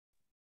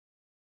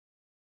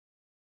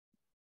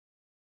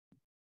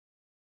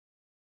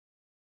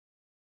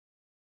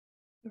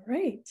All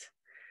right.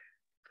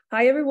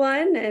 Hi,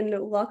 everyone, and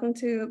welcome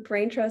to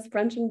Braintrust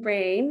Brunch and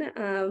Brain.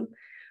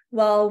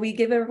 While we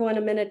give everyone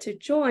a minute to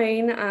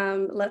join,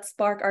 let's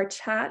spark our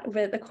chat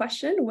with a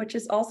question, which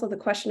is also the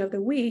question of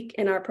the week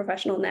in our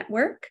professional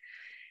network.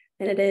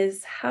 And it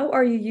is, how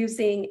are you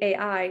using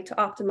AI to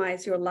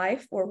optimize your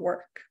life or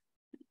work?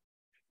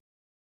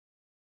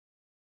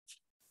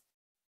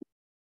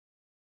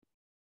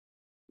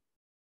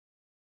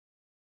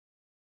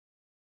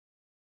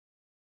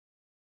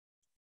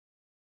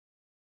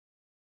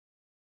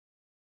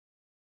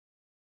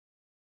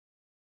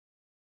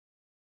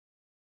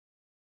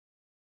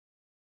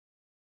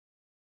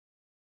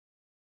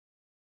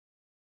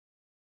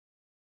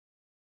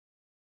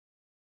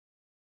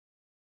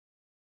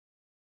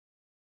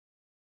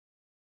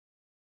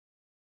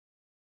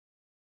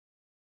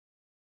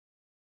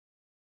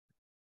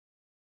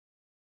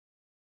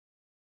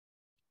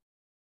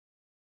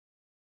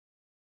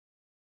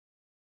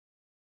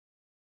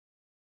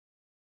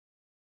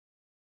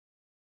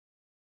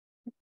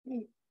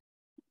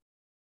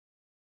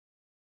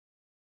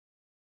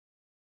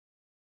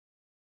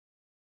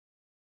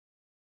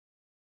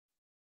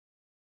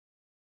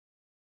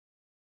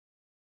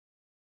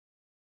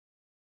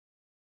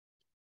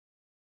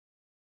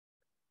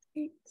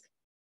 Great.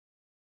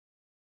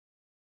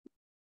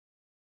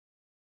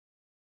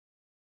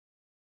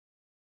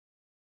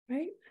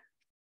 Right.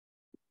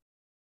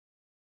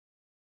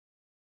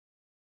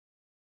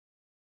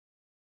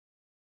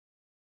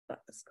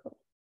 That was cool.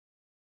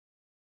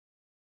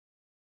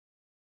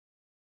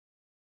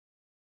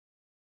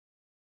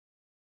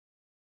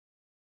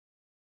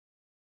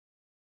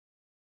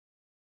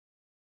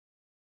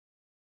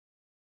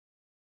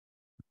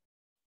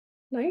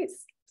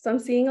 Nice. So I'm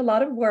seeing a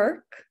lot of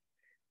work,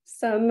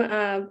 some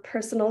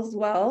personal as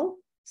well.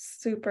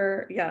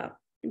 Super, yeah,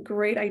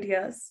 great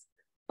ideas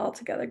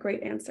altogether,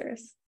 great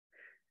answers.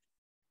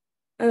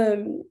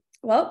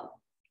 Well,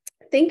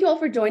 thank you all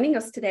for joining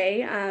us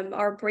today.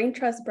 Our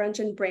Braintrust Brunch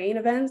and Brain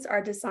events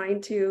are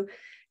designed to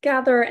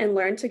gather and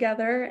learn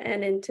together.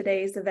 And in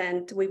today's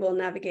event, we will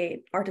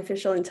navigate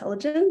artificial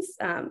intelligence,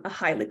 a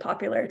highly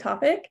popular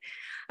topic.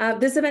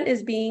 This event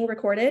is being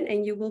recorded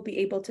and you will be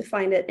able to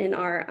find it in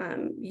our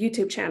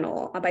YouTube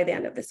channel by the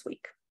end of this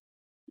week.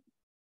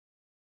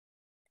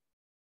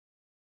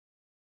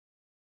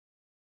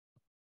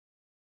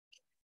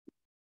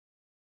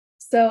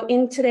 So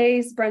in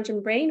today's Brunch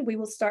and Brain, we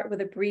will start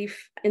with a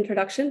brief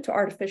introduction to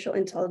artificial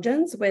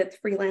intelligence with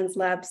Freelance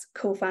Labs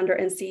co-founder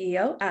and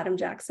CEO, Adam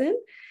Jackson.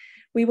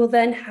 We will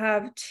then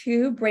have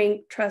two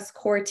Braintrust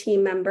Core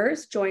Team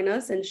members join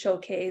us and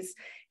showcase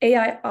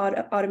AI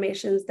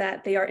automations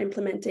that they are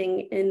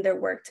implementing in their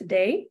work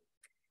today.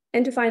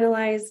 And to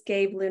finalize,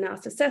 Gabe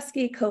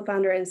Luna-Ostaseski,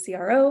 co-founder and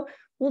CRO,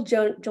 will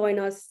join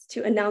us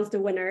to announce the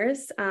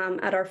winners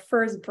at our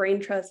first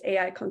Braintrust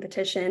AI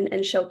competition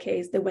and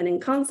showcase the winning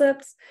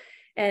concepts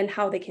and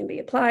how they can be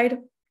applied.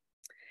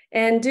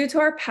 And due to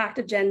our packed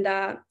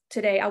agenda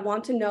today, I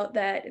want to note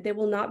that there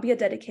will not be a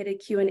dedicated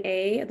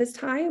Q&A at this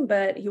time,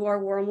 but you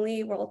are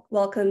warmly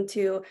welcome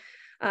to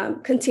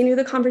continue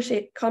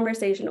the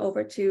conversation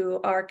over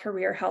to our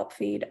career help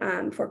feed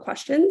for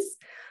questions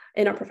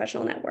in our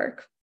professional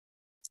network.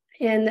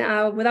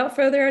 And without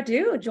further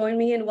ado, join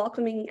me in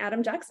welcoming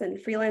Adam Jackson,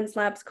 Freelance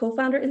Labs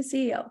co-founder and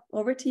CEO.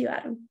 Over to you,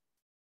 Adam.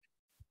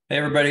 Hey,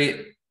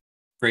 everybody.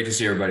 Great to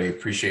see everybody.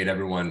 Appreciate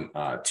everyone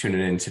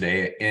tuning in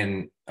today.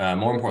 And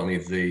more importantly,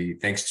 the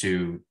thanks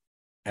to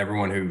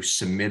everyone who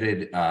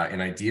submitted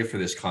an idea for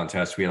this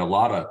contest. We had a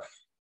lot of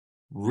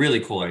really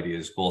cool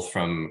ideas, both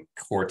from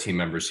core team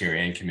members here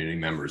and community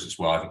members as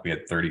well. I think we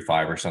had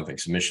 35 or something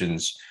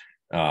submissions.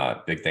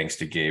 Big thanks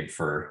to Gabe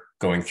for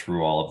going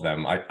through all of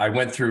them. I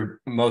went through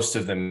most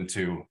of them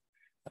too.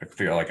 I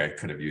feel like I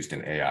could have used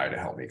an AI to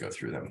help me go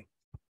through them.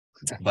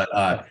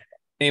 But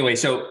anyway,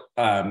 so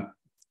AI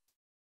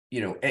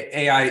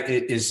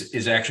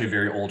is actually a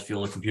very old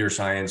field of computer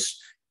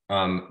science,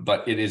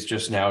 but it is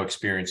just now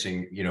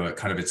experiencing,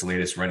 kind of its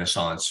latest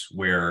renaissance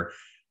where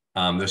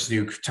this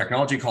new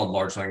technology called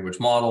large language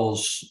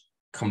models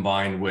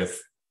combined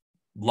with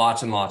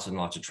lots and lots and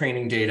lots of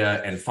training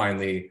data and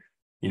finally,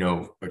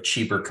 a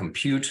cheaper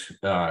compute,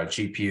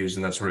 GPUs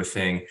and that sort of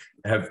thing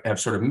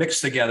have sort of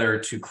mixed together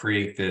to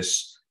create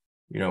this,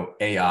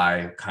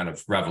 AI kind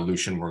of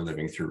revolution we're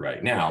living through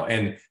right now.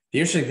 And the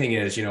interesting thing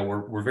is,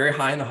 we're very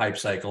high in the hype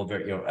cycle,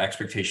 but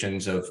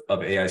expectations of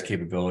AI's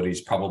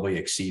capabilities probably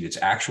exceed its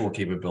actual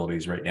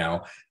capabilities right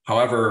now.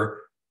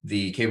 However,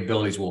 the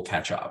capabilities will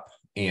catch up.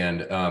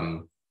 And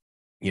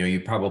you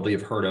probably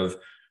have heard of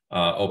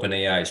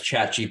OpenAI's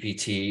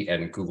ChatGPT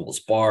and Google's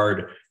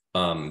Bard.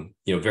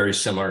 Very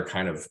similar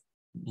kind of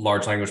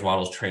large language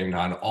models trained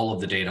on all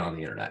of the data on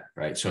the internet,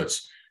 right? So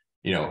it's,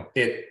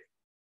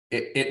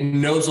 it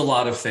knows a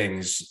lot of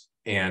things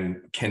and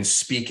can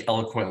speak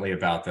eloquently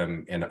about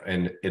them,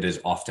 and it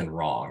is often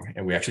wrong.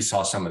 And we actually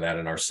saw some of that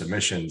in our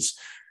submissions.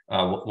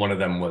 One of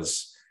them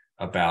was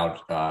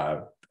about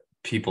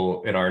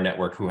people in our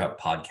network who have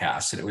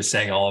podcasts, and it was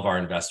saying all of our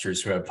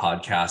investors who have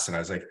podcasts, and I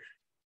was like,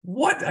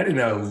 what? I didn't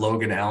know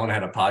Logan Allen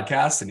had a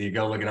podcast. And you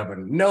go look it up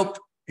and nope,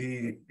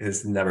 he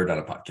has never done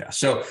a podcast.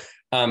 So,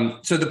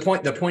 so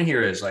the point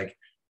here is like,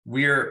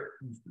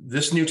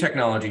 this new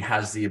technology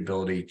has the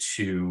ability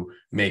to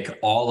make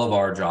all of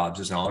our jobs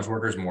as knowledge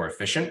workers more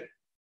efficient.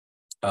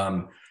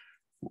 A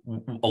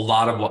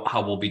lot of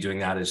how we'll be doing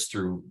that is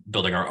through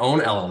building our own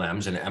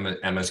LLMs, and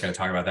Emma's going to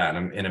talk about that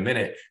in a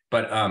minute.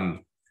 But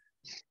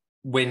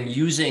when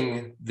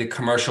using the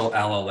commercial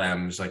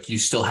LLMs, like you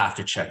still have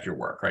to check your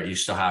work, right? You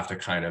still have to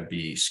kind of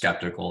be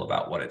skeptical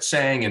about what it's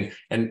saying,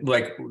 and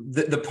like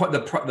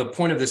the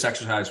point of this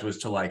exercise was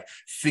to like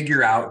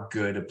figure out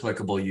good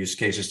applicable use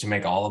cases to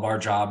make all of our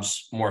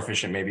jobs more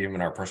efficient, maybe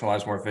even our personal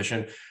lives more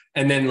efficient,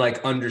 and then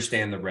like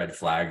understand the red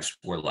flags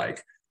where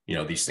like, you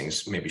know, these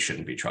things maybe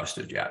shouldn't be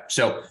trusted yet.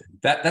 So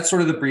that's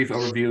sort of the brief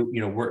overview.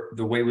 You know,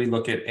 the way we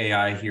look at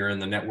AI here in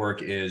the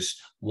network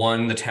is,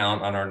 one, the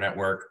talent on our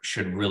network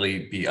should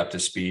really be up to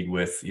speed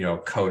with, you know,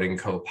 coding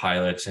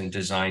co-pilots and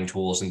design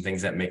tools and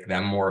things that make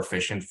them more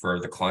efficient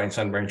for the clients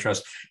on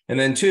Braintrust. And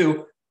then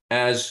two,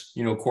 as,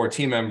 you know, core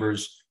team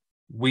members,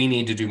 we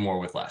need to do more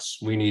with less.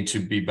 We need to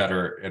be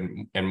better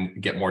and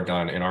get more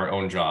done in our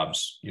own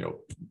jobs, you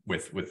know,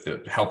 with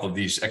the help of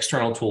these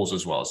external tools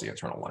as well as the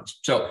internal ones.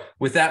 So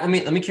with that,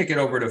 let me kick it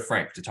over to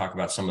Frank to talk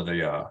about some of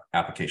the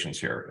applications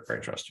here at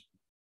Braintrust.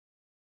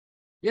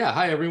 Yeah,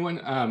 hi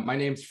everyone. My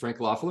name is Frank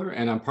Loeffler,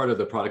 and I'm part of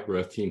the product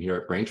growth team here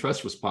at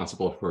Braintrust,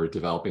 responsible for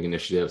developing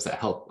initiatives that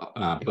help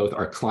both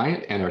our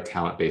client and our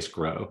talent base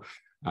grow.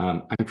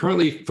 I'm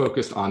currently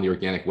focused on the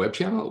organic web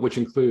channel, which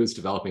includes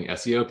developing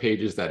SEO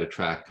pages that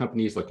attract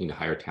companies looking to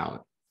hire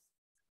talent.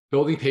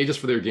 Building pages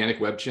for the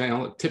organic web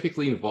channel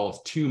typically involves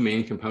two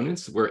main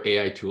components where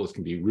AI tools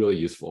can be really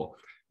useful.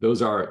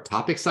 Those are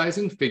topic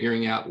sizing,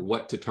 figuring out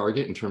what to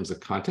target in terms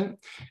of content,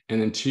 and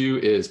then two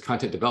is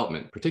content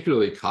development,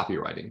 particularly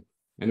copywriting.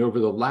 And over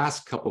the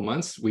last couple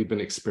months, we've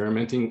been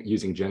experimenting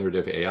using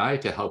generative AI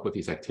to help with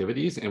these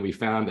activities. And we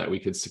found that we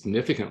could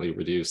significantly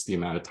reduce the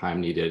amount of time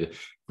needed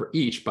for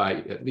each by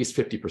at least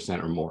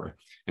 50% or more.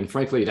 And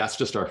frankly, that's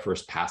just our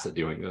first pass at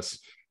doing this.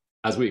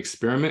 As we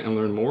experiment and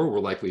learn more, we're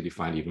likely to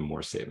find even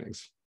more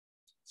savings.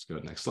 Let's go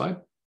to the next slide.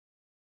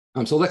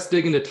 So let's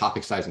dig into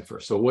topic sizing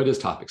first. So what is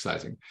topic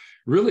sizing?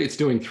 Really, it's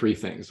doing three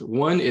things.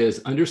 One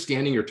is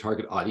understanding your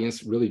target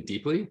audience really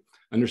deeply,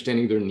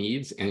 understanding their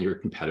needs and your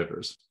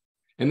competitors.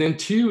 And then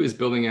two is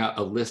building out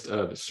a list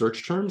of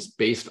search terms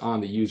based on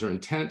the user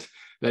intent.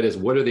 That is,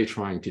 what are they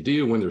trying to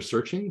do when they're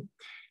searching?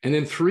 And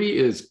then three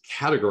is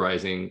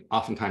categorizing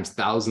oftentimes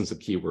thousands of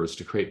keywords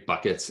to create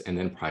buckets and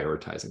then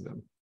prioritizing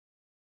them.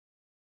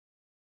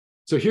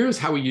 So here's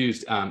how we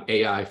used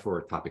AI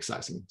for topic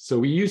sizing. So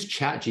we used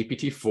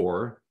ChatGPT-4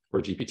 or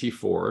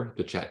GPT-4,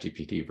 the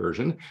ChatGPT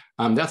version.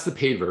 That's the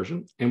paid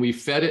version. And we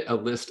fed it a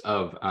list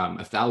of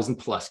 1,000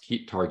 plus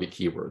target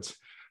keywords.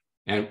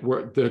 And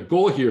the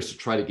goal here is to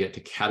try to get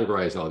to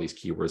categorize all these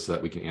keywords so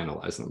that we can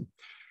analyze them.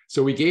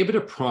 So we gave it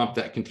a prompt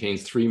that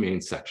contains three main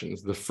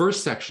sections. The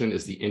first section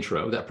is the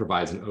intro that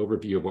provides an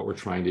overview of what we're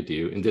trying to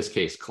do, in this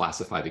case,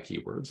 classify the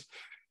keywords.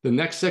 The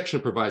next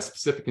section provides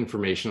specific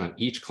information on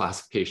each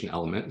classification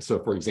element. So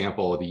for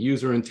example, the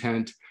user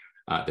intent,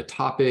 the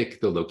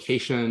topic, the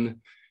location.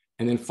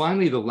 And then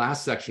finally, the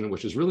last section,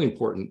 which is really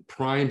important,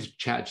 primes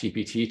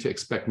ChatGPT to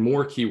expect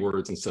more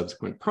keywords and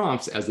subsequent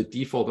prompts, as the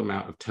default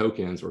amount of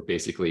tokens, or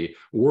basically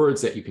words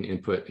that you can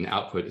input and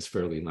output, is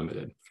fairly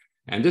limited.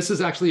 And this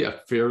is actually a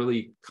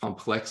fairly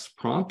complex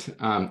prompt,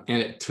 and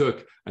it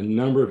took a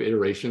number of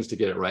iterations to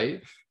get it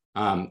right.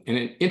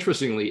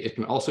 Interestingly, it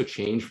can also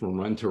change from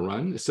run to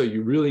run. So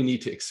you really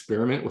need to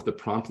experiment with the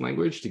prompt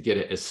language to get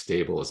it as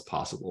stable as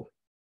possible.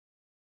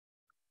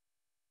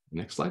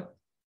 Next slide.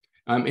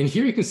 And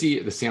here you can see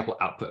the sample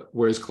output,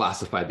 where it's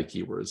classified the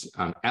keywords.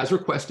 As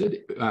requested,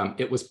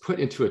 it was put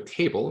into a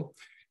table,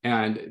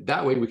 and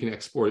that way we can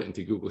export it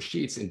into Google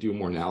Sheets and do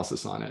more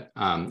analysis on it.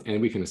 And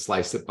we can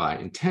slice it by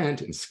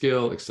intent and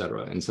skill, et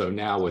cetera. And so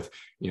now with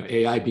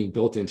AI being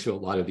built into a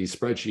lot of these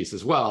spreadsheets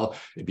as well,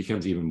 it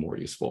becomes even more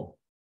useful.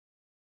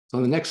 So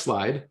on the next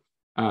slide,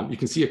 you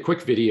can see a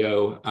quick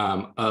video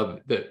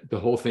of the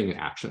whole thing in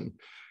action.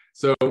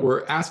 So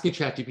we're asking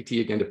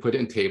ChatGPT again to put it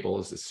in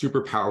tables. It's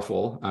super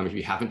powerful. If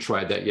you haven't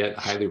tried that yet,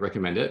 I highly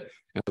recommend it.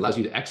 It allows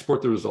you to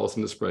export the results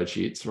into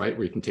spreadsheets, right,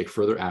 where you can take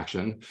further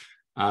action.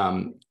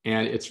 And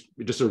it's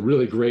just a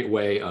really great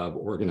way of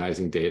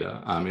organizing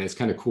data. And it's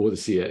kind of cool to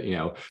see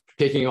it,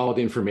 taking all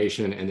the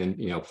information and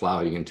then,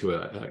 plowing into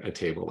a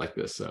table like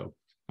this. So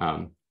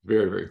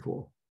very, very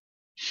cool.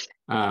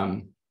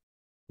 All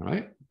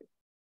right.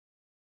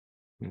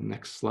 And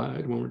next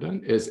slide, when we're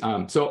done, is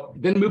so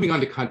then moving on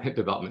to content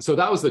development. So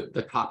that was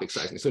the topic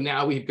sizing. So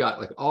now we've got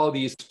like all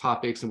these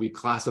topics and we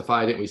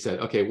classified it and we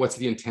said, okay, what's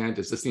the intent?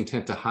 Is this the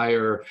intent to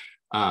hire?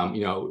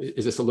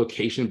 Is this a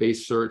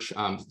location-based search?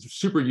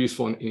 Super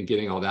useful in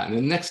getting all that. And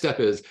the next step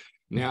is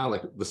now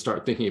let's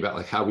start thinking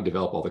about how we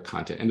develop all the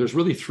content. And there's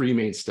really three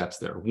main steps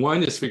there.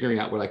 One is figuring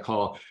out what I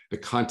call the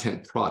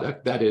content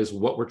product. That is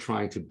what we're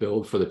trying to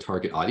build for the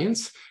target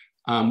audience.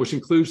 which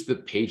includes the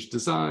page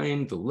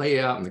design, the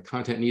layout, and the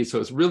content needs. So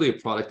it's really a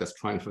product that's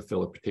trying to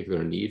fulfill a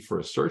particular need for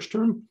a search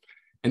term.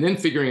 And then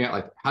figuring out,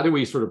 like, how do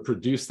we sort of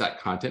produce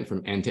that content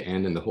from end to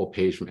end and the whole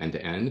page from end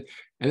to end?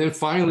 And then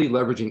finally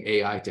leveraging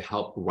AI to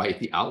help write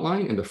the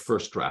outline and the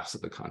first drafts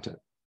of the content.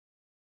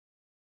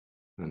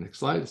 Next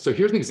slide. So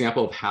here's an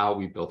example of how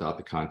we built out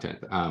the content.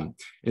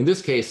 In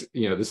this case,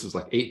 this is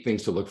like 8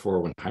 things to look for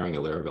when hiring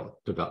a Laravel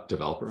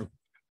developer.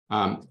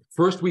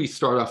 First, we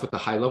start off with a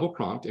high-level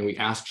prompt, and we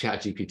ask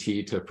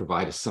ChatGPT to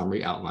provide a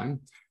summary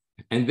outline.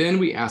 And then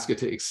we ask it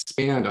to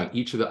expand on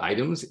each of the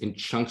items in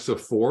chunks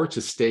of 4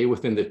 to stay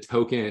within the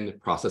token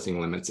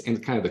processing limits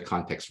and kind of the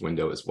context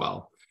window as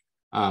well.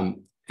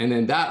 And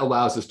then that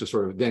allows us to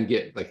sort of then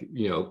get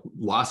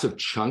lots of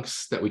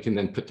chunks that we can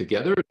then put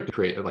together to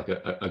create like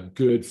a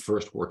good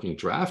first working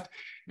draft.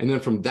 And then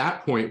from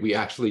that point, we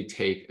actually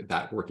take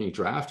that working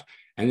draft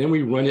and then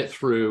we run it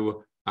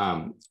through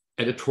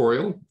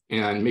editorial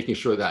and making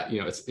sure that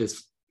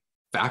it's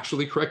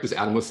factually correct. As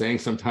Adam was saying,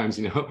 sometimes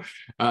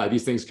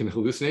these things can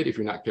hallucinate if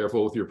you're not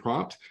careful with your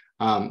prompt.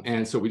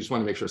 And so we just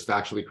want to make sure it's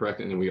factually correct.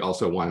 And then we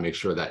also want to make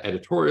sure that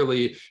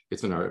editorially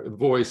it's in our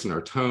voice and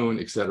our tone,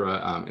 et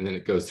cetera. And then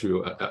it goes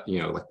through,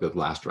 like the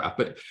last draft.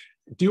 But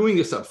doing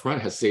this up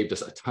front has saved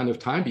us a ton of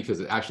time because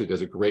it actually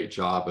does a great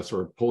job of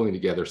sort of pulling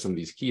together some of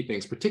these key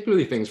things,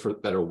 particularly things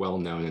that are well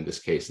known in this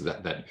case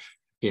that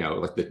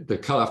like the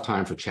cutoff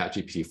time for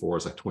ChatGPT 4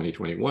 is like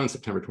 2021,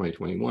 September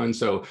 2021.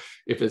 So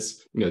if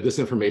it's, this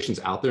information's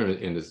out there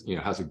and is,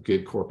 has a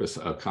good corpus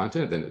of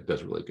content, then it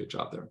does a really good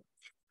job there.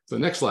 So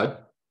next slide.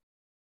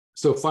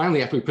 So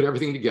finally, after we put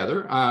everything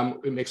together,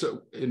 it makes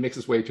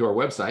its way to our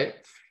website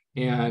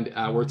and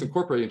where it's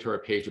incorporated into our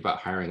page about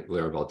hiring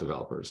Laravel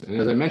developers. And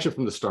as I mentioned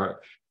from the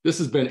start, this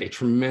has been a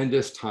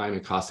tremendous time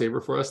and cost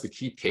saver for us. The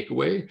key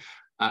takeaway,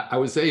 I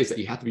would say, is that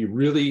you have to be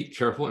really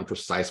careful and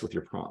precise with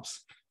your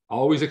prompts.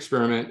 Always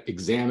experiment,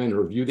 examine,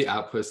 review the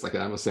outputs, like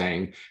Adam was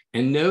saying,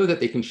 and know that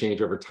they can change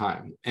over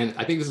time. And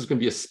I think this is going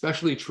to be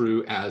especially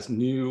true as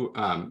new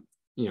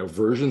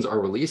versions are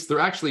released. They're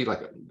actually,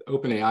 like,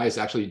 OpenAI is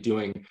actually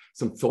doing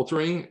some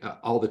filtering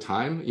all the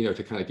time,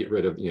 to kind of get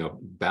rid of,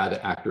 bad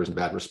actors and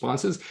bad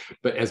responses.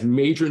 But as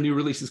major new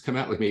releases come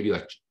out, like maybe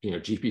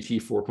GPT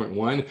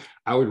 4.1,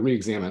 I would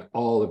re-examine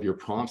all of your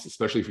prompts,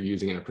 especially if you're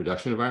using it in a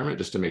production environment,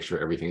 just to make sure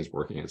everything's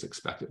working as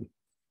expected.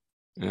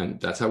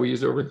 And that's how we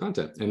use it over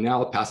content. And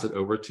now I'll pass it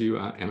over to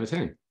Emma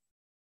Teng.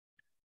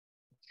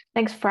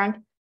 Thanks, Frank.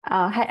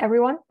 Hi,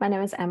 everyone. My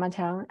name is Emma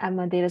Teng. I'm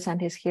a data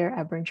scientist here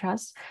at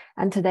Braintrust.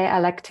 And today I'd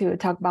like to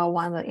talk about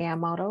one of the AI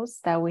models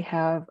that we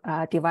have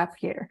developed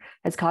here.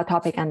 It's called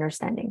topic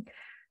understanding.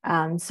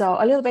 So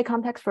a little bit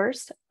context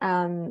first.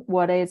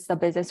 What is the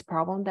business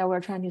problem that we're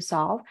trying to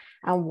solve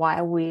and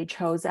why we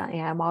chose an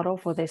AI model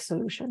for this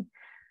solution?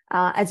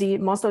 As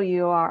most of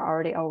you are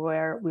already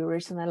aware, we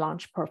recently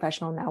launched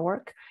Professional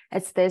Network.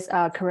 It's this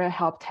career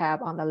help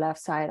tab on the left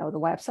side of the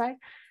website,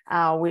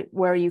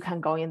 where you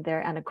can go in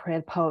there and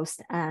create posts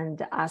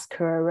and ask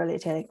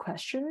career-related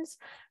questions,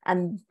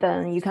 and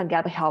then you can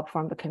get the help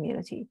from the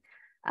community.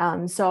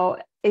 So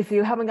if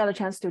you haven't got a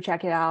chance to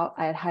check it out,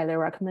 I'd highly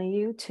recommend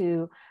you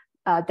to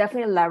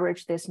definitely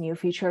leverage this new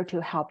feature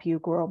to help you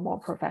grow more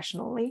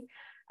professionally.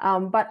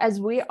 But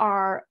as we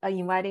are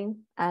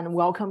inviting and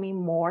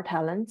welcoming more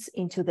talents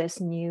into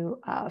this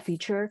new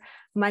feature,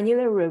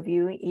 manually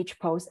reviewing each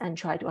post and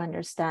try to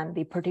understand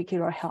the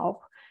particular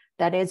help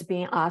that is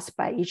being asked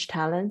by each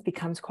talent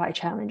becomes quite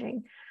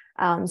challenging.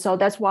 So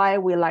that's why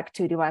we like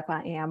to develop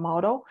an AI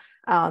model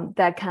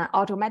that can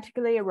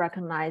automatically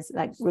recognize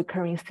like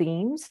recurring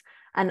themes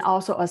and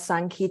also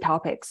assign key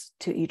topics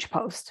to each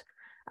post.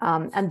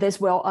 And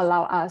this will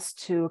allow us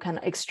to kind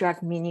of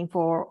extract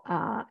meaningful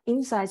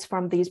insights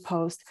from these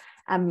posts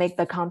and make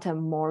the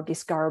content more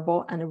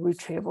discoverable and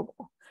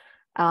retrievable.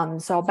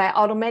 So by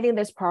automating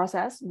this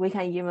process, we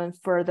can even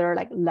further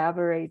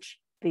leverage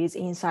these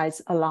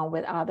insights along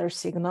with other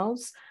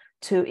signals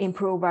to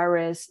improve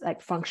various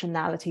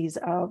functionalities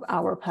of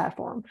our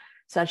platform,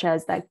 such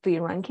as feed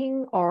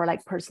ranking or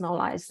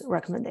personalized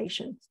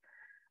recommendations.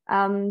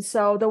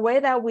 So the way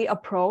that we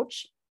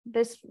approach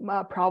this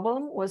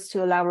problem was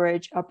to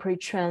leverage a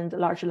pre-trained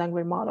large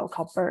language model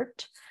called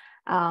BERT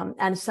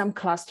and some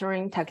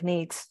clustering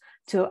techniques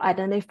to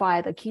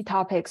identify the key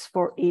topics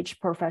for each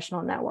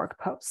professional network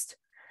post.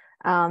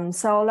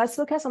 So let's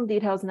look at some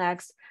details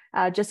next.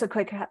 Just a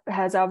quick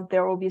heads up,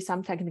 there will be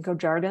some technical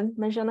jargon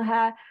mentioned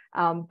ahead,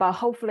 but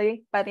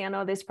hopefully by the end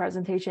of this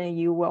presentation,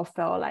 you will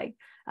feel like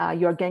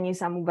you're gaining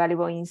some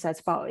valuable insights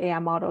about AI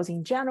models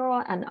in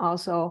general, and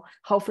also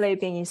hopefully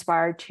being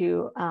inspired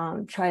to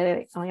try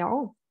it on your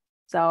own.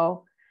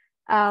 So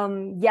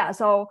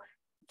so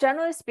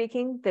generally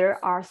speaking,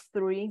 there are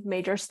 3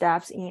 major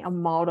steps in a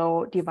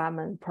model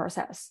development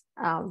process: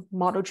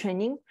 model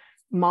training,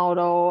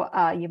 model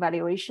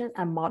evaluation,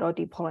 and model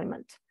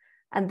deployment.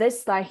 And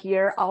this slide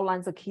here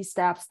outlines the key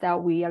steps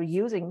that we are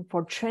using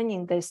for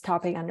training this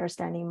topic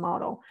understanding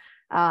model.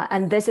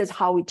 And this is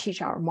how we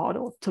teach our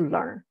model to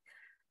learn.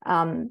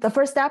 The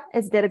first step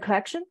is data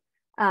collection.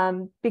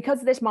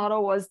 Because this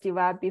model was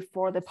developed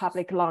before the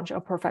public launch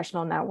of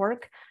Professional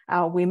Network,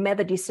 we made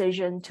the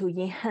decision to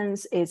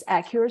enhance its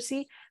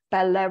accuracy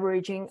by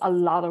leveraging a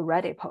lot of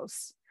Reddit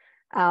posts.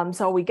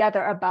 So we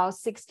gather about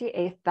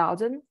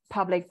 68,000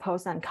 public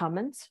posts and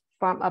comments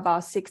from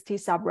about 60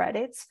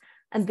 subreddits.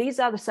 And these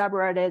are the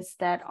subreddits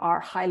that are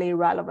highly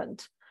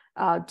relevant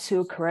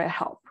to career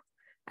help.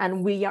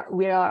 And we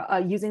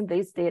are using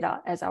this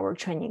data as our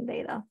training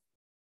data.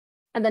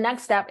 And the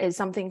next step is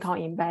something called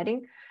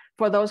embedding.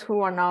 For those who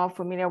are not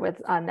familiar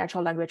with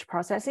natural language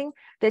processing,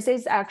 this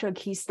is actually a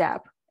key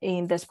step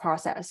in this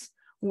process.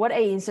 What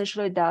it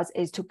essentially does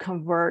is to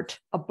convert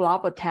a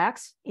blob of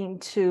text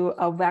into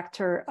a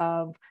vector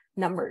of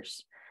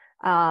numbers.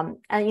 And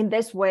in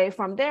this way,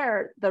 from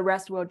there, the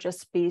rest will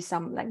just be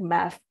some like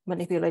math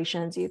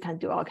manipulations. You can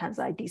do all kinds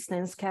of like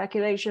distance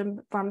calculation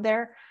from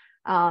there.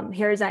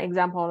 Here's an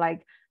example,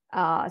 like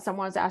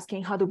someone's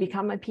asking how to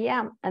become a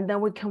PM, and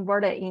then we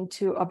convert it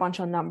into a bunch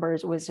of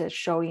numbers, which is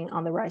showing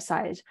on the right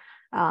side.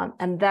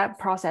 And that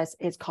process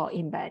is called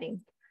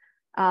embedding.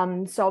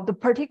 So the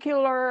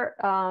particular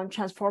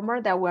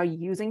transformer that we're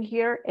using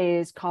here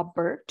is called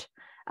BERT.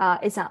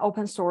 It's an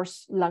open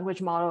source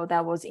language model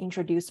that was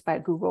introduced by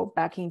Google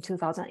back in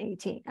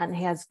 2018 and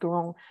has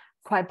grown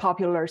quite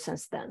popular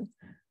since then.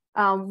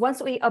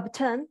 Once we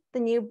obtain the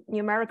new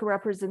numeric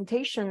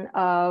representation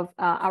of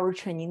our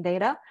training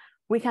data,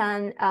 we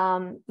can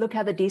look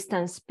at the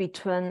distance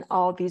between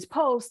all these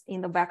posts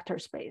in the vector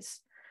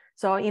space.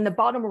 So in the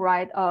bottom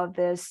right of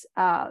this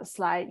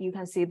slide, you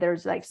can see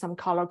there's like some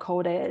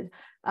color-coded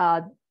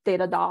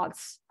data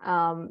dots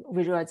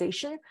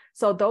visualization.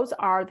 So those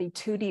are the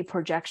 2D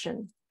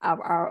projection of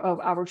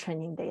our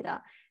training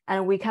data.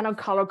 And we kind of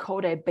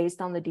color-code it based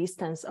on the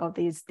distance of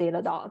these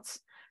data dots.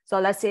 So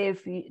let's say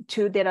if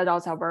two data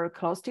dots are very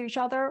close to each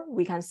other,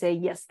 we can say,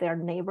 yes, they're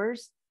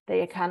neighbors.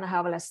 They kind of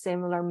have like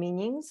similar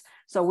meanings.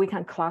 So we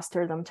can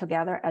cluster them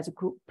together as a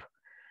group.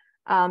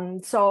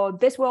 So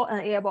this will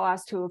enable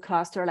us to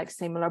cluster like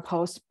similar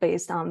posts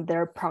based on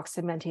their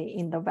proximity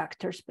in the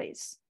vector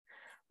space.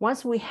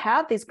 Once we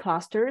have these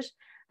clusters,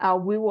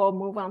 we will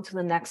move on to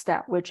the next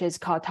step, which is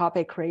called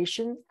topic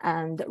creation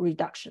and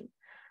reduction.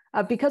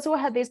 Because we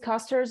have these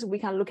clusters, we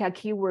can look at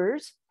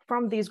keywords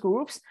from these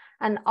groups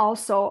and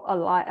also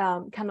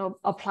kind of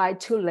apply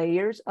two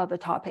layers of the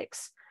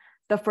topics.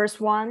 The first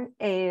one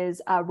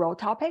is a role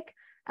topic.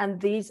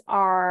 And these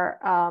are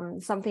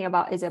something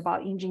about, is it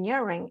about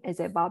engineering? Is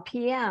it about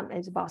PM?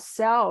 Is it about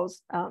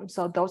sales?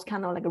 So those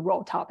kind of like a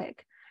role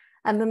topic.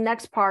 And the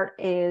next part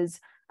is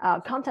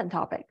content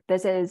topic.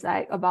 This is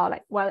like about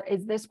like, well,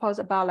 is this post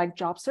about like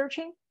job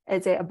searching?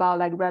 Is it about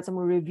like resume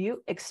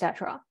review,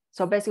 etc.?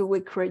 So basically we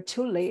create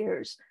two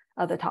layers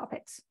of the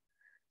topics.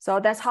 So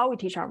that's how we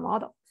teach our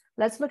model.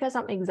 Let's look at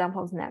some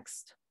examples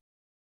next.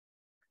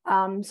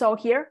 So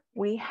here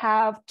we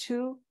have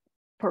two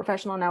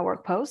professional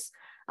network posts.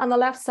 On the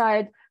left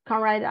side,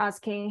 Conrad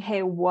asking,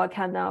 hey, what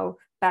kind of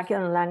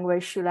backend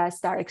language should I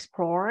start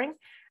exploring?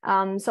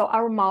 So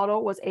our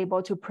model was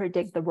able to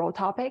predict the role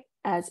topic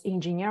as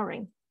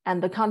engineering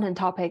and the content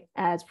topic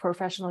as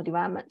professional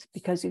development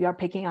because you are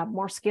picking up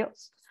more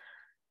skills.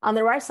 On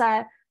the right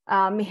side,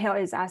 Michael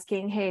is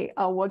asking, hey,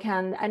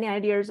 any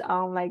ideas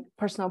on like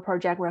personal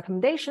project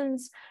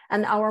recommendations?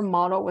 And our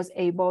model was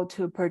able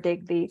to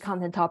predict the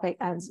content topic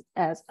as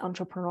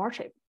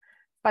entrepreneurship.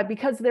 But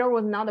because there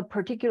was not a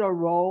particular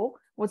role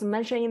was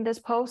mentioned in this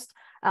post,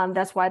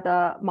 that's why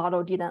the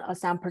model didn't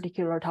assign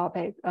particular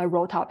topic,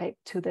 role topic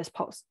to this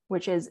post,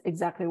 which is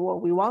exactly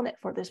what we wanted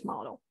for this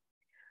model.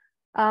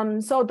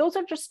 So those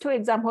are just two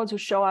examples to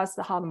show us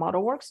how the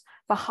model works,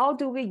 but how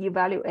do we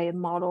evaluate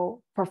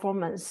model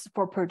performance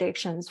for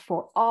predictions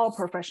for all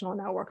professional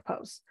network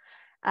posts?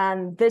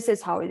 And this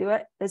is how we do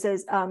it. This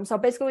is, so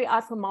basically we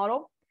ask the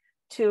model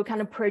to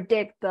kind of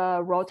predict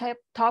the role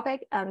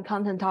topic and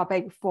content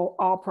topic for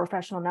all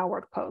professional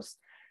network posts.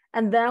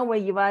 And then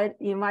we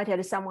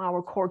invited some of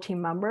our core team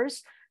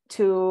members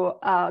to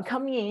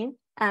come in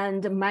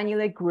and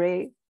manually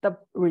grade the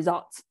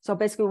results. So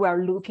basically we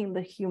are looping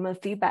the human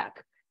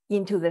feedback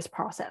into this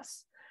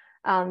process.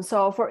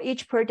 So for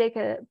each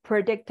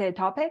predicted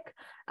topic,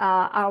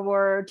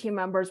 our team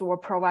members were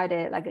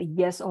provided like a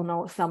yes or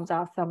no, thumbs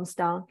up, thumbs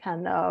down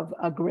kind of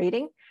a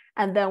grading.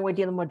 And then we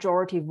did a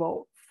majority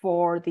vote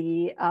for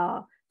the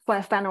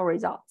final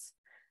results.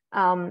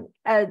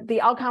 The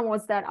outcome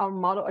was that our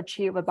model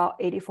achieved about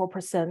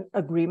 84%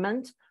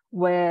 agreement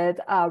with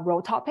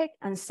role topic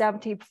and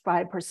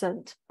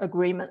 75%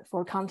 agreement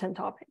for content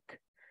topic.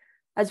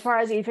 As far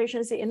as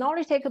efficiency, it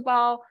only takes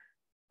about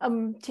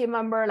team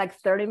member like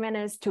 30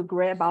 minutes to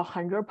grade about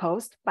 100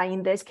 posts. But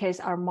in this case,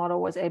 our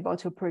model was able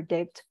to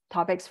predict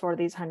topics for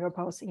these 100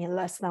 posts in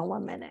less than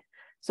 1 minute.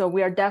 So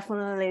we are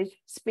definitely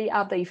speed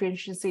up the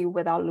efficiency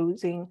without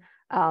losing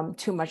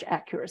too much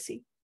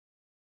accuracy.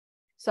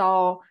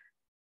 So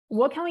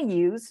what can we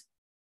use?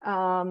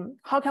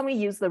 How can we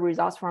use the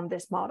results from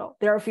this model?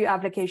 There are a few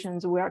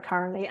applications we are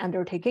currently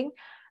undertaking.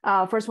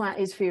 First one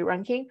is field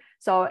ranking.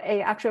 So it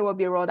actually will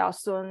be rolled out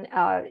soon.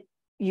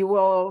 you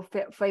will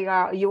figure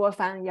out, you will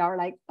find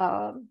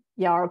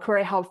your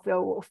career help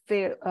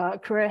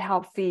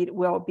feed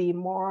will be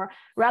more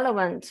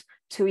relevant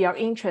to your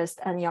interest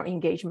and your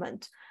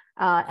engagement.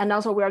 And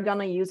also we're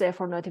gonna use it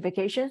for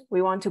notification.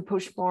 We want to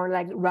push more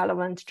like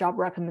relevant job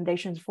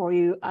recommendations for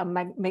you,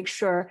 make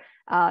sure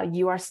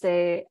you are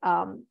stay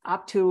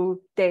up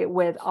to date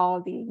with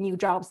all the new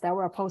jobs that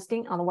we're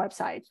posting on the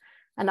website.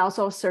 And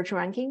also search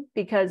ranking,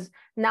 because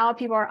now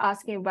people are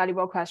asking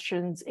valuable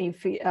questions in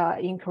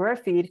career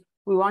feed.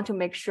 We want to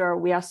make sure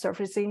we are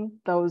surfacing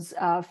those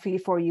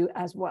feed for you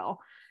as well.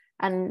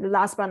 And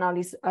last but not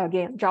least,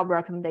 again, job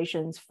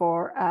recommendations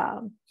for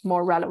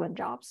more relevant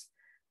jobs.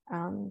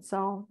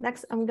 So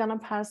next, I'm gonna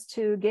pass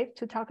to Gabe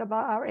to talk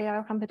about our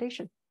AI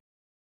competition.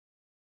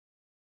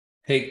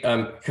 Hey,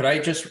 could I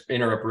just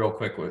interrupt real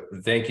quick?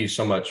 Thank you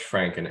so much,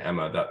 Frank and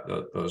Emma.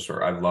 Those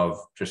are, I love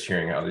just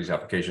hearing how these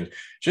applications.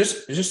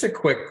 Just a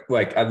quick,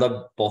 like, I'd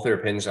love both their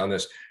opinions on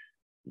this.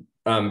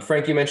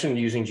 Frank, you mentioned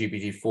using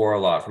GPT-4 a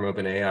lot from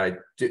OpenAI.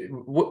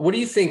 What do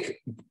you think?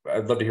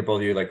 I'd love to hear both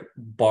of you, like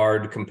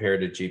Bard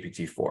compared to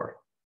GPT-4.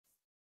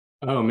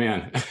 Oh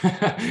man.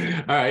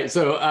 All right.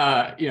 So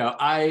I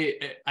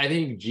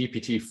think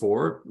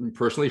GPT-4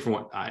 personally, from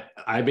what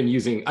I've been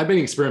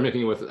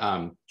experimenting with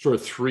sort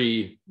of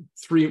three,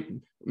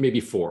 maybe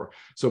four.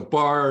 So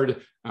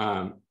Bard,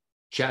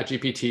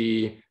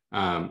 ChatGPT,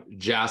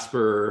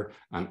 Jasper,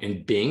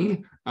 and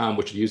Bing,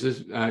 which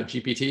uses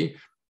GPT.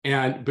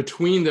 And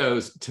between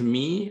those, to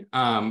me,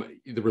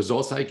 the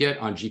results I get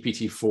on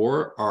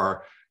GPT-4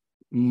 are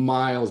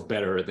miles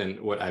better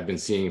than what I've been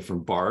seeing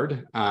from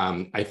Bard.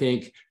 I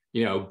think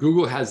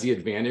Google has the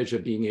advantage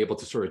of being able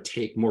to sort of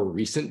take more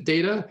recent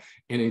data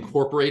and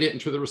incorporate it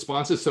into the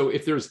responses. So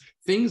if there's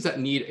things that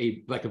need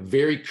a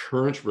very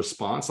current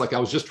response, like I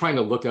was just trying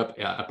to look up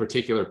a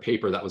particular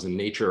paper that was in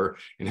Nature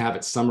and have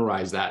it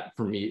summarize that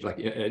for me, like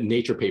a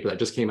Nature paper that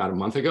just came out a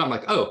month ago. I'm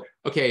like, oh,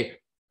 okay.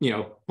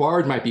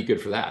 Bard might be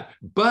good for that.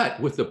 But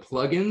with the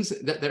plugins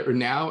that are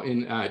now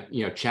in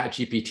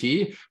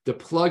ChatGPT, the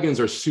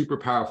plugins are super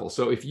powerful.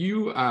 So if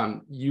you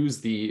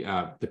use the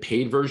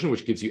paid version,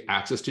 which gives you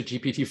access to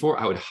GPT-4,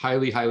 I would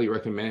highly, highly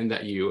recommend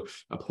that you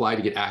apply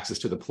to get access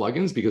to the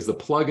plugins, because the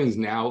plugins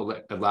now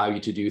allow you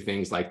to do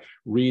things like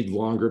read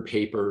longer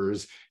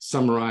papers,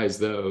 summarize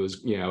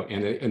those,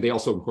 and they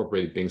also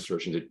incorporated Bing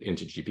search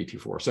into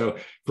GPT-4. So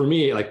for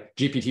me, like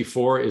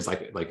GPT-4 is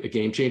like a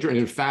game changer. And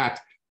in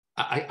fact,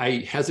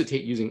 I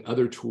hesitate using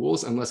other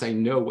tools unless I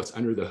know what's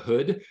under the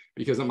hood,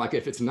 because I'm like,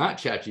 if it's not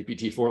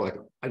ChatGPT-4,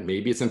 like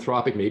maybe it's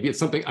Anthropic, maybe it's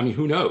something, I mean,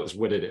 who knows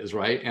what it is,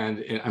 right?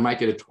 And I might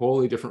get a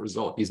totally different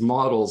result. These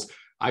models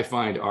I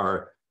find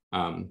are,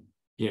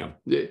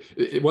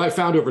 what I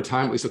found over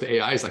time, at least with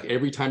AI, is like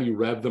every time you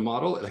rev the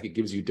model, like it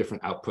gives you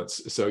different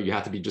outputs. So you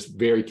have to be just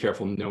very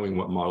careful knowing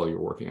what model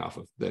you're working off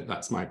of.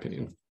 That's my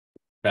opinion.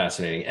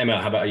 Fascinating. Emma,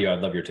 how about you?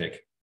 I'd love your take.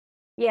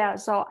 Yeah,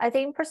 so I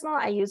think personally,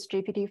 I use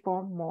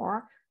GPT-4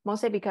 more,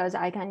 mostly because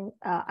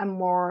I'm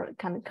more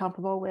kind of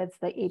comfortable with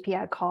the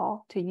API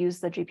call to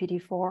use the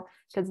GPT-4,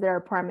 because there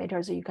are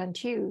parameters you can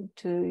tune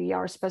to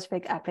your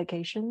specific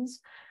applications.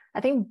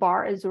 I think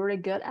Bard is really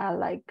good at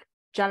like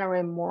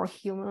generating more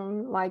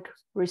human-like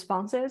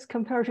responses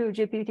compared to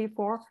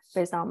GPT-4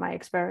 based on my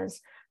experience.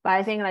 But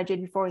I think like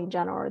GPT-4 in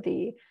general,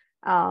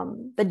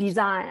 the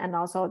design and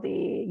also the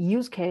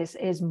use case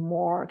is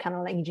more kind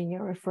of like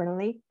engineering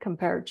friendly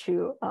compared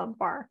to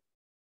Bard.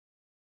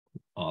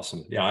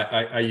 Awesome. Yeah,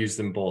 I use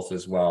them both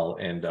as well.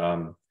 And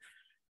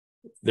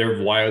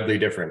they're wildly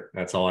different.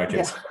 That's all I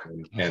can say.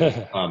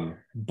 And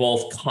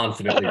both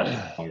confidently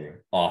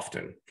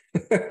often.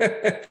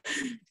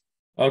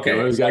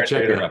 Okay. Sorry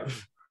to interrupt.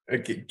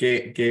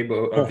 Gabe,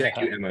 thank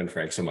you, Emma and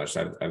Frank, so much.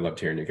 I loved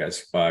hearing you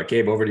guys.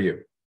 Gabe, over to you.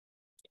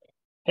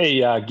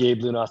 Hey,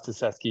 Gabe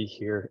Luna-Ostaseski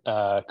here,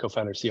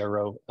 co-founder,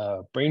 CRO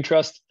of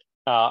Braintrust.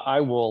 I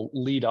will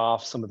lead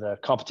off some of the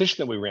competition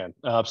that we ran.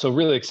 So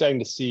really exciting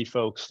to see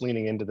folks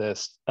leaning into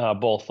this,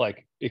 both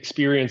like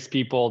experienced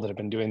people that have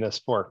been doing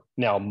this for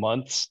now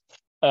months,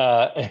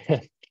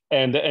 and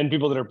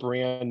people that are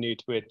brand new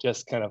to it,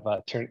 just kind of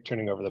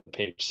turning over the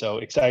page. So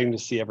exciting to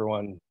see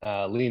everyone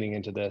leaning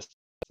into this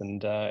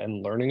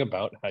and learning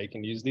about how you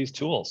can use these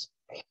tools.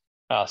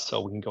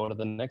 So we can go to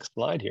the next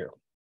slide here.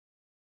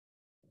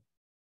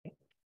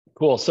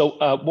 Cool. So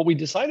what we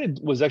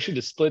decided was actually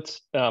to split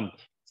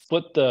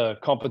the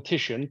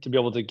competition to be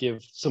able to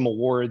give some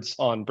awards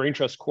on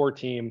Braintrust Core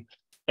Team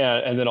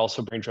and then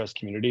also Braintrust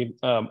Community.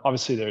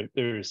 Obviously,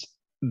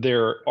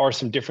 there are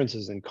some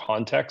differences in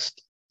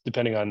context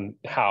depending on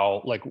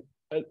how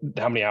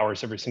many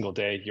hours every single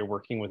day you're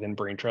working within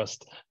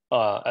Braintrust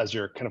as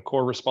your kind of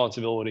core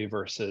responsibility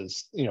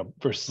versus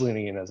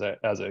leaning in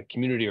as a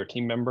community or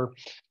team member.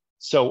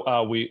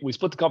 So we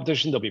split the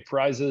competition. There'll be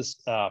prizes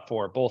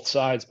for both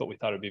sides, but we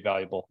thought it'd be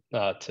valuable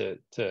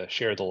to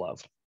share the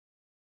love.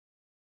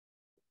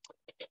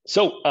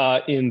 So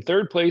in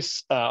third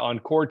place on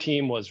core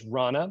team was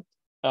Rana.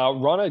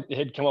 Rana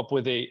had come up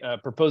with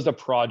proposed a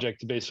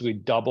project to basically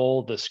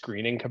double the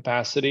screening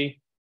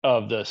capacity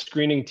of the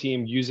screening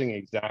team using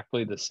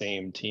exactly the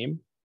same team.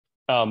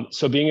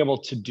 So being able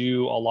to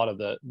do a lot of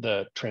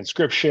the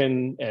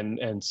transcription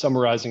and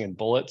summarizing in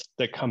bullets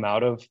that come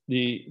out of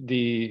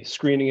the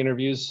screening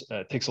interviews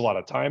takes a lot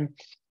of time,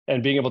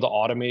 and being able to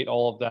automate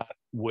all of that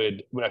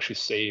would actually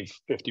save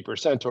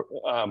 50%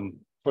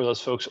 for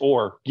those folks,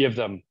 or give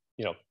them,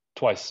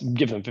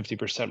 give them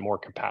 50% more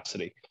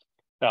capacity.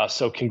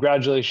 So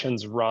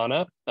congratulations,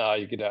 Rana.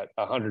 You get a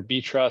 100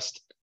 Braintrust,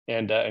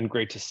 and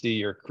great to see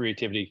your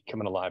creativity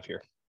coming alive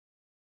here.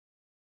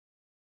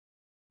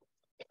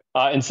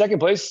 In second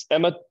place,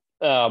 Emma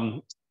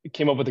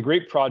came up with a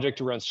great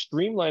project around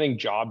streamlining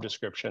job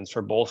descriptions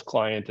for both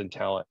client and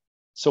talent.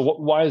 So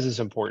why is this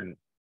important?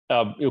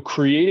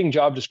 Creating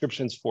job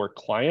descriptions for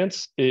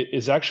clients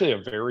is actually a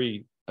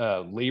very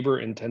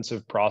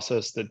labor-intensive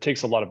process that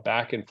takes a lot of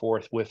back and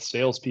forth with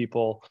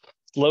salespeople,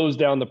 slows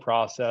down the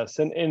process,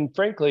 and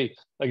frankly,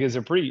 is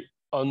a pretty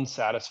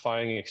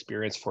unsatisfying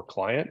experience for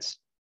clients.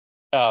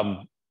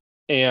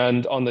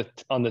 And on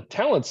the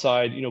talent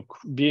side,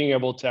 being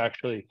able to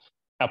actually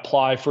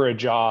apply for a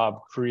job,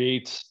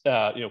 create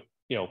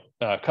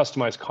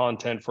customized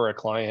content for a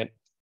client,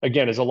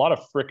 again, is a lot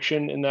of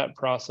friction in that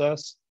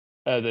process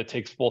that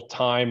takes both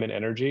time and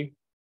energy.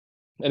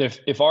 And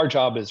if our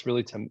job is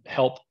really to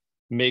help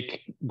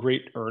make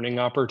great earning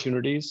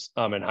opportunities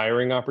and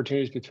hiring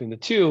opportunities between the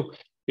two,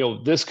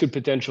 this could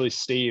potentially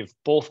save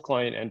both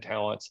client and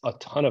talents a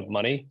ton of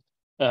money,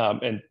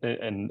 and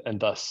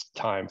thus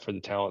time for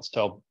the talent.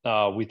 So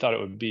we thought it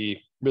would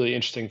be really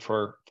interesting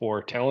for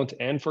talent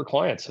and for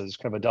clients. So there's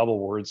kind of a double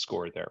word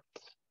score there.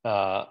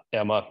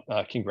 Emma,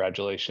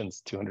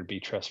 congratulations, 200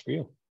 Braintrust for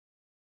you.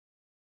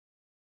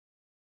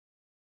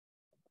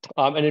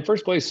 And in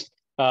first place,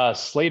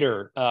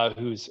 Slater,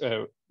 who's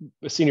a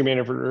senior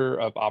manager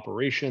of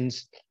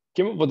operations,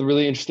 came up with a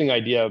really interesting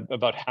idea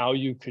about how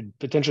you could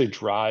potentially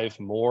drive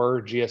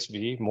more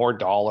GSV, more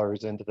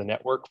dollars into the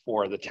network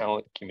for the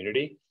talent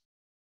community.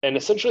 And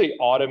essentially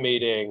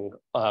automating,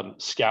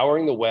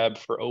 scouring the web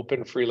for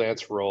open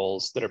freelance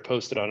roles that are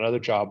posted on other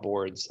job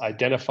boards,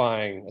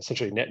 identifying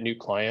essentially net new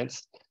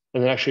clients,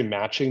 and then actually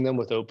matching them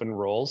with open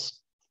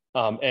roles,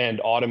 and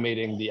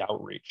automating the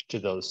outreach to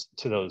those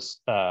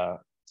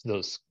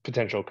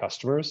potential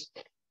customers.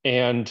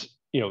 And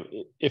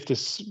if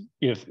this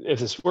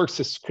works,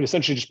 this could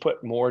essentially just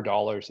put more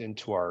dollars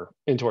into our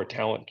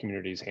talent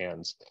community's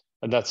hands,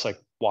 and that's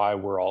why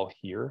we're all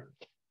here.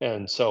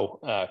 And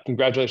so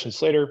congratulations,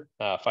 Slater,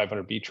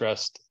 500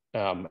 Braintrust,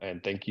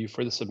 and thank you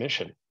for the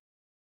submission.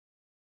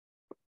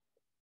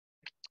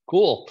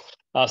 Cool.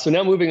 So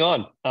now moving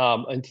on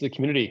into the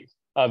community.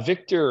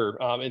 Victor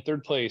in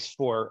third place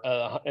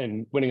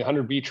and winning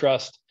 100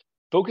 Braintrust,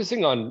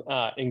 focusing on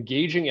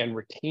engaging and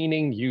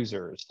retaining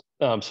users.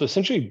 So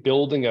essentially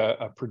building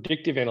a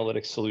predictive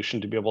analytics solution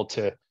to be able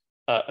to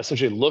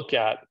essentially look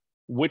at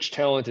which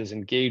talent is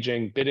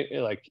engaging, bidding,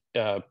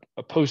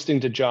 posting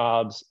to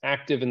jobs,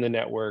 active in the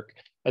network,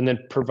 and then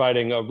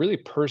providing a really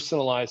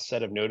personalized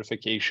set of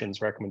notifications,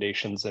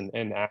 recommendations,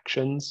 and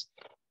actions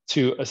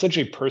to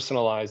essentially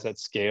personalize that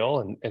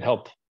scale and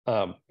help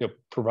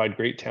provide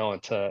great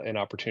talent an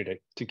opportunity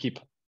to keep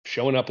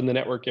showing up in the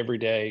network every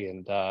day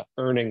and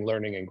earning,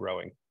 learning, and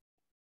growing.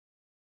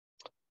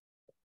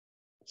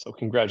 So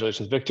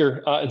congratulations,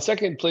 Victor. In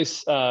second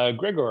place,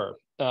 Gregor.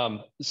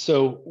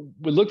 So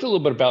we looked a little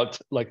bit about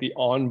the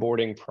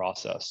onboarding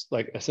process,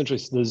 essentially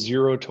the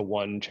 0 to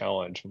 1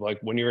 challenge.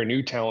 When you're a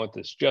new talent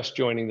that's just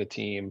joining the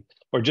team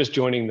or just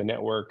joining the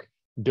network,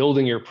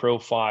 building your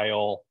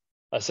profile,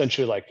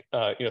 essentially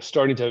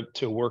starting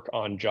to work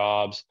on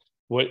jobs.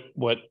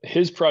 What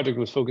his project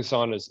was focused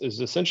on is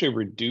essentially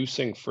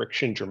reducing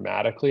friction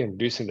dramatically and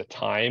reducing the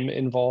time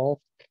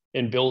involved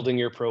in building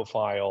your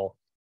profile,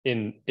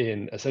 in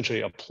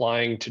essentially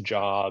applying to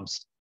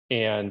jobs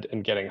and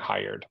getting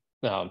hired.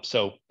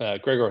 So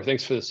Gregor,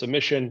 thanks for the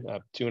submission.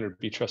 200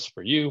 Braintrust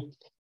for you.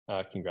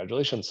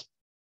 Congratulations.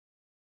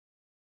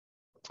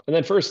 And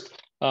then first,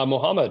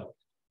 Mohammed,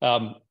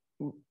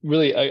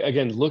 really,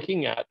 again,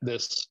 looking at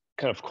this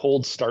kind of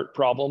cold start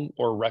problem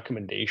or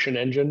recommendation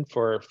engine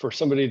for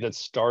somebody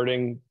that's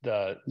joining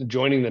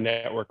the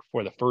network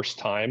for the first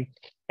time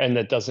and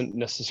that doesn't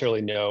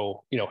necessarily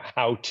know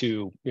how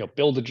to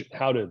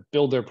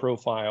build their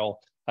profile,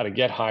 how to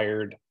get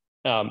hired,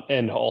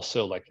 and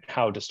also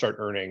how to start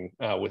earning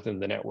within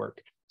the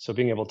network. So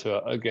being able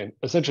to again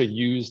essentially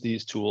use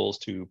these tools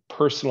to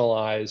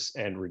personalize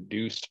and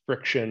reduce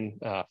friction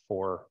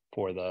for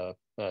the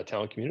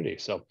talent community.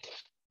 So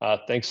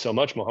thanks so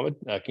much, Mohammed.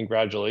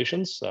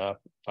 Congratulations,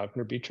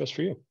 500 Braintrust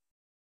for you.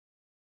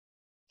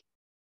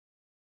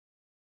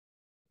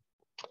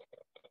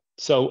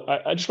 So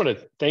I just want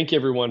to thank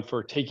everyone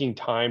for taking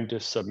time to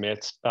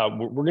submit.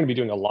 We're going to be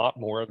doing a lot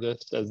more of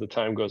this as the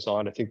time goes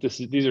on. I think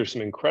these are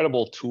some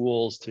incredible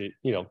tools to,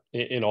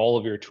 in all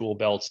of your tool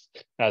belts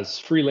as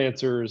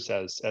freelancers,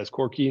 as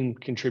core team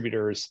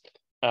contributors,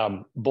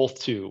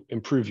 both to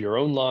improve your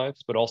own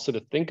lives, but also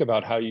to think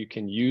about how you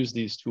can use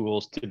these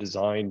tools to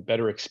design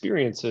better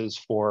experiences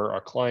for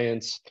our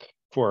clients,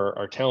 for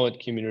our talent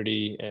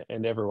community,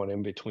 and everyone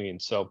in between.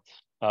 So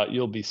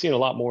you'll be seeing a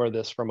lot more of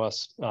this from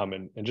us.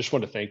 And just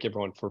want to thank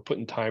everyone for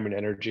putting time and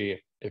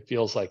energy. It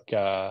feels like,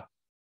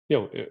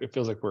 it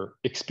feels like we're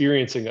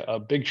experiencing a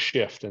big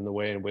shift in the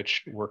way in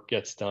which work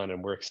gets done,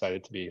 and we're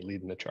excited to be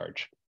leading the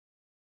charge.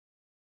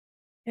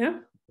 Yeah,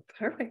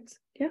 perfect.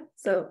 Yeah.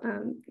 So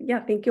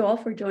thank you all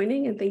for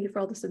joining, and thank you for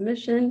all the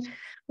submission.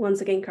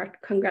 Once again,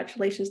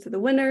 congratulations to the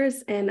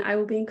winners, and I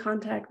will be in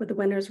contact with the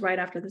winners right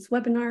after this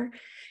webinar.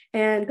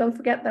 And don't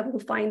forget that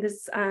we'll find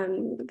this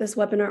this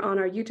webinar on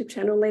our YouTube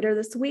channel later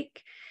this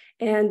week.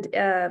 And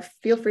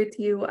feel free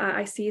to,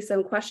 I see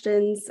some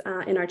questions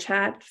in our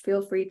chat.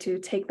 Feel free to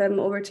take them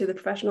over to the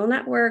professional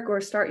network or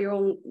start your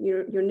own,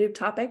 your new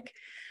topic.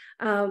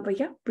 But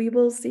yeah, we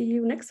will see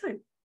you next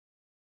time.